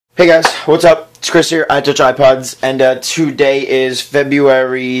Hey guys, what's up? It's Chris here, iTouchiPodz, and today is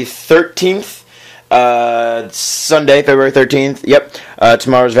February 13th, Sunday, February 13th, yep,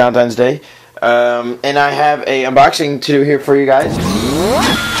 tomorrow's Valentine's Day, and I have a unboxing to do here for you guys.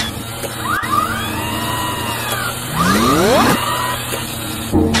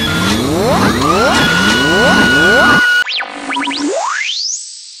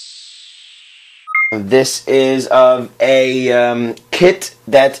 This is of a kit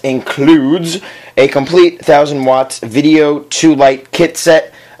that includes a complete 1000 watts video 2-light kit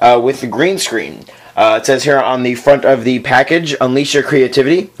set with the green screen. It says here on the front of the package, unleash your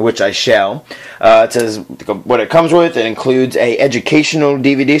creativity, which I shall. It says what it comes with. It includes a educational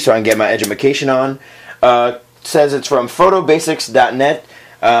DVD, so I can get my edumacation on. It says it's from photobasics.net.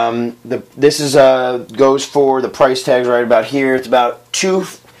 This is goes for the price tags right about here. It's about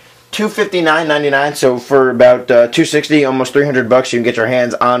 $259.99, so for about $260, almost $300, you can get your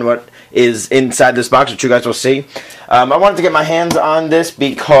hands on what is inside this box, which you guys will see. I wanted to get my hands on this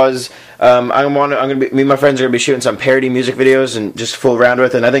because me and my friends are gonna be shooting some parody music videos and just fool around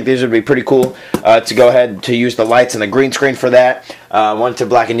with, and I think these would be pretty cool to go ahead to use the lights and the green screen for that. One to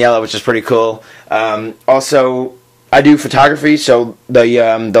black and yellow, which is pretty cool. Also, I do photography, so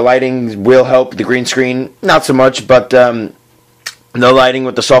the lighting will help. The green screen, not so much, but the lighting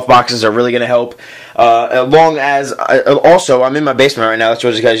with the soft boxes are really going to help. Also, I'm in my basement right now. That's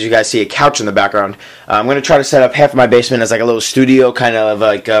what you guys see a couch in the background. I'm going to try to set up half of my basement as like a little studio, kind of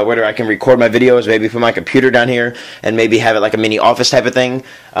like where I can record my videos, maybe put my computer down here, and maybe have it like a mini office type of thing.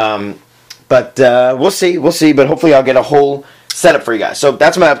 But we'll see, but hopefully I'll get a whole setup for you guys. So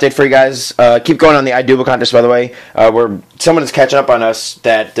that's my update for you guys. Keep going on the iDouble contest, by the way, where someone is catching up on us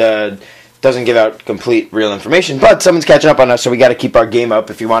that doesn't give out complete real information, but someone's catching up on us, so we got to keep our game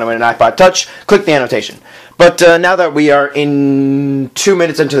up. If you want to win an iPod Touch, click the annotation. But now that we are in 2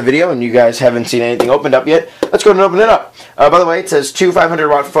 minutes into the video and you guys haven't seen anything opened up yet, let's go ahead and open it up. By the way, it says 2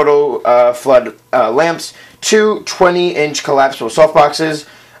 500-watt photo flood lamps, 2 20-inch collapsible softboxes,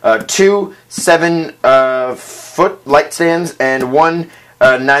 2 7-foot light stands, and 1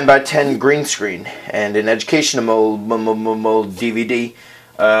 9x10 green screen, and an educational DVD,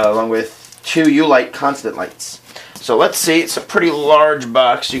 along with 2 U-Light constant lights. So let's see. It's a pretty large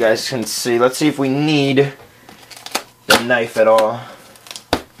box, you guys can see. Let's see if we need the knife at all.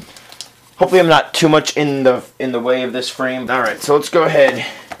 Hopefully I'm not too much in the way of this frame. Alright, so let's go ahead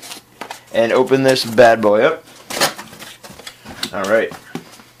and open this bad boy up. Alright.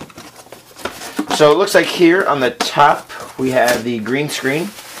 So it looks like here on the top we have the green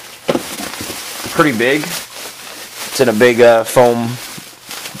screen. Pretty big. It's in a big foam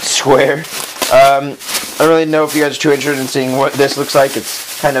square. I don't really know if you guys are too interested in seeing what this looks like.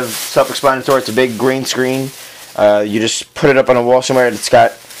 It's kind of self-explanatory. It's a big green screen. You just put it up on a wall somewhere. It's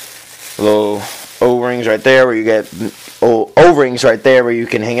got little O-rings right there where you get O-rings right there where you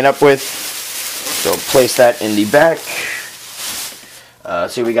can hang it up with. So place that in the back.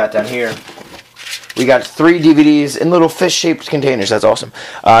 See what we got down here. We got 3 DVDs in little fish-shaped containers. That's awesome.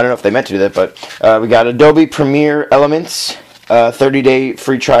 I don't know if they meant to do that, but we got Adobe Premiere Elements. 30-day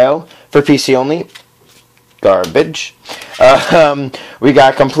free trial for PC only. Garbage. We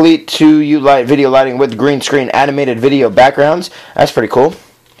got complete 2U light video lighting with green screen animated video backgrounds. That's pretty cool.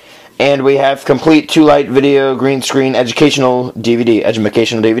 And we have complete 2-light video green screen educational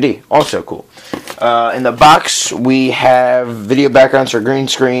DVD. Also cool. In the box we have video backgrounds for green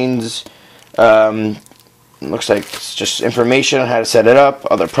screens. Looks like it's just information on how to set it up.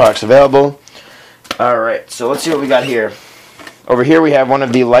 Other products available. Alright, so let's see what we got here. Over here we have one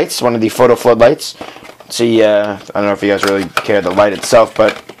of the lights, one of the photo flood lights. See, I don't know if you guys really care the light itself,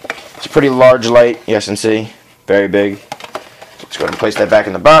 but it's a pretty large light, you guys can see. Very big. Let's go ahead and place that back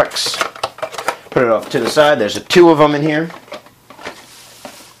in the box. Put it off to the side. There's 2 of them in here.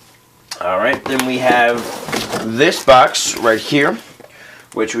 Alright, then we have this box right here,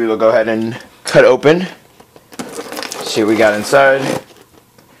 which we will go ahead and cut open. See what we got inside.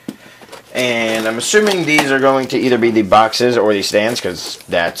 And I'm assuming these are going to either be the boxes or the stands, because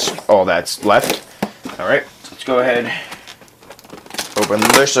that's all that's left. Alright, so let's go ahead, open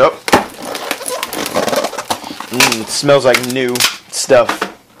this up. It smells like new stuff.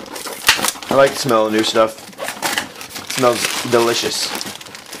 I like the smell of new stuff. It smells delicious.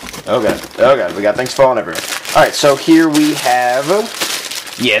 Oh god, we got things falling everywhere. Alright, so here we have,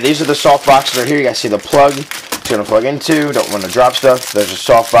 these are the soft boxes right here. You guys see the plug. It's going to plug into. Don't want to drop stuff. There's a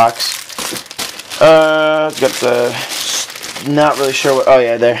soft box. It's got the, not really sure what, oh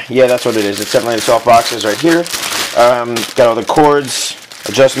yeah, there, yeah, that's what it is. It's definitely the soft boxes right here. Got all the cords,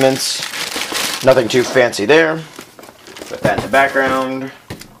 adjustments, nothing too fancy there. Put that in the background.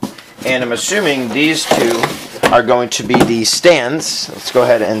 And I'm assuming these two are going to be the stands. Let's go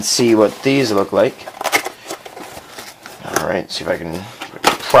ahead and see what these look like. Alright, see if I can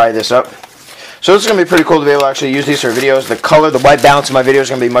pry this up. So this is going to be pretty cool to be able to actually use these for videos. The color, the white balance of my videos is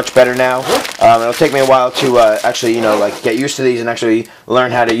going to be much better now. It'll take me a while to actually, you know, like get used to these and actually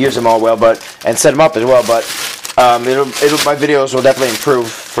learn how to use them all well, and set them up as well. But my videos will definitely improve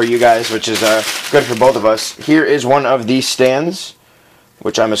for you guys, which is good for both of us. Here is one of these stands,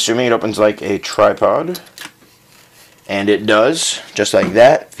 which I'm assuming it opens like a tripod. And it does, just like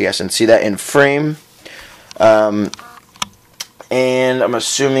that. If you guys can see that in frame. And I'm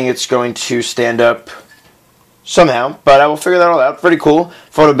assuming it's going to stand up somehow, but I will figure that all out. Pretty cool.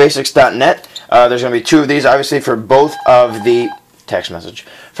 Photobasics.net. There's going to be two of these, obviously, for both of the text message.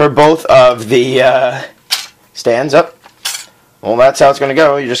 For both of the stands up. Well, that's how it's going to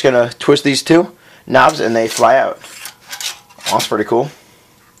go. You're just going to twist these two knobs, and they fly out. Well, that's pretty cool.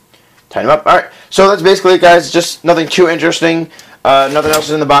 Tighten them up. All right. So that's basically it, guys. Just nothing too interesting. Nothing else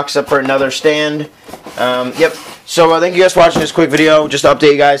is in the box except for another stand. Yep. So thank you guys for watching this quick video. Just to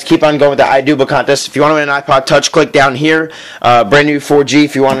update you guys, keep on going with the iDouble contest. If you want to win an iPod Touch, click down here. Brand new 4G.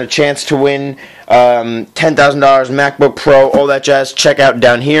 If you want a chance to win $10,000, MacBook Pro, all that jazz, check out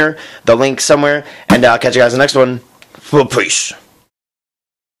down here. The link somewhere. And I'll catch you guys in the next one. Peace.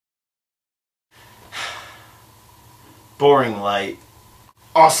 Boring light.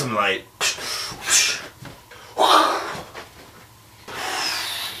 Awesome light.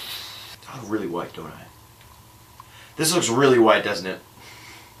 Really white, don't I? This looks really white, doesn't it?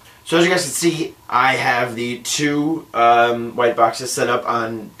 So as you guys can see, I have the two white boxes set up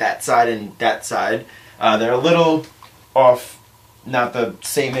on that side and that side. They're a little off, not the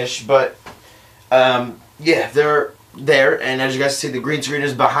same-ish, but yeah, they're there. And as you guys see, the green screen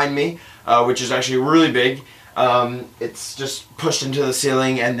is behind me, which is actually really big. It's just pushed into the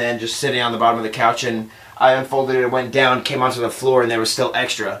ceiling and then just sitting on the bottom of the couch, and I unfolded it, it went down, came onto the floor, and there was still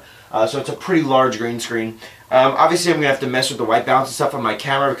extra. So it's a pretty large green screen. Obviously, I'm going to have to mess with the white balance and stuff on my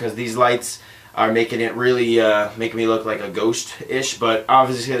camera because these lights are making it really, making me look like a ghost-ish. But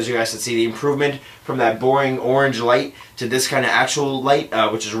obviously, as you guys can see, the improvement from that boring orange light to this kind of actual light,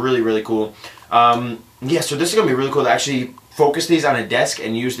 which is really, really cool. Yeah, so this is going to be really cool to actually focus these on a desk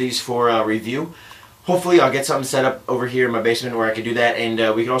and use these for review. Hopefully, I'll get something set up over here in my basement where I can do that.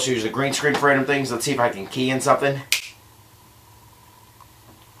 And we can also use the green screen for random things. Let's see if I can key in something.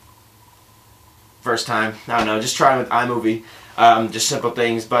 First time. I don't know, just trying with iMovie. Just simple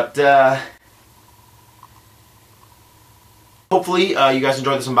things, but hopefully you guys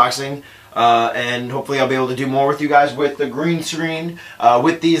enjoyed this unboxing, and hopefully I'll be able to do more with you guys with the green screen,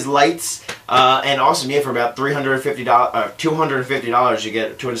 with these lights, and awesome. Yeah, for about $250, you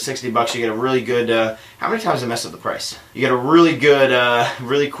get $260. You get a really good. How many times I messed up the price? You get a really good,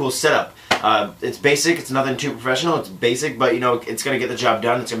 really cool setup. It's basic. It's nothing too professional. It's basic, but you know it's gonna get the job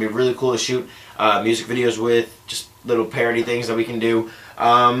done. It's gonna be really cool to shoot music videos with, just little parody things that we can do,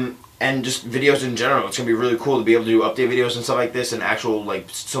 and just videos in general. It's gonna be really cool to be able to do update videos and stuff like this, and actual like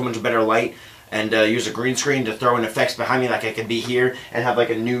so much better light, and use a green screen to throw in effects behind me, like I could be here and have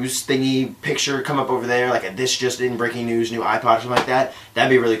like a news thingy picture come up over there, like a this just in, breaking news, new iPod, or something like that. That'd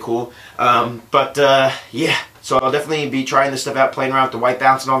be really cool. Yeah, so I'll definitely be trying this stuff out, playing around with the white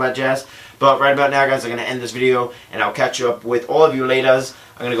balance and all that jazz. But right about now, guys, I'm going to end this video, and I'll catch you up with all of you later.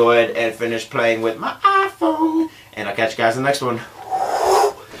 I'm going to go ahead and finish playing with my iPhone, and I'll catch you guys in the next one.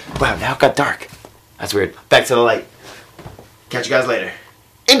 Wow, now it got dark. That's weird. Back to the light. Catch you guys later.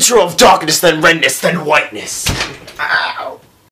 Intro of darkness, then redness, then whiteness.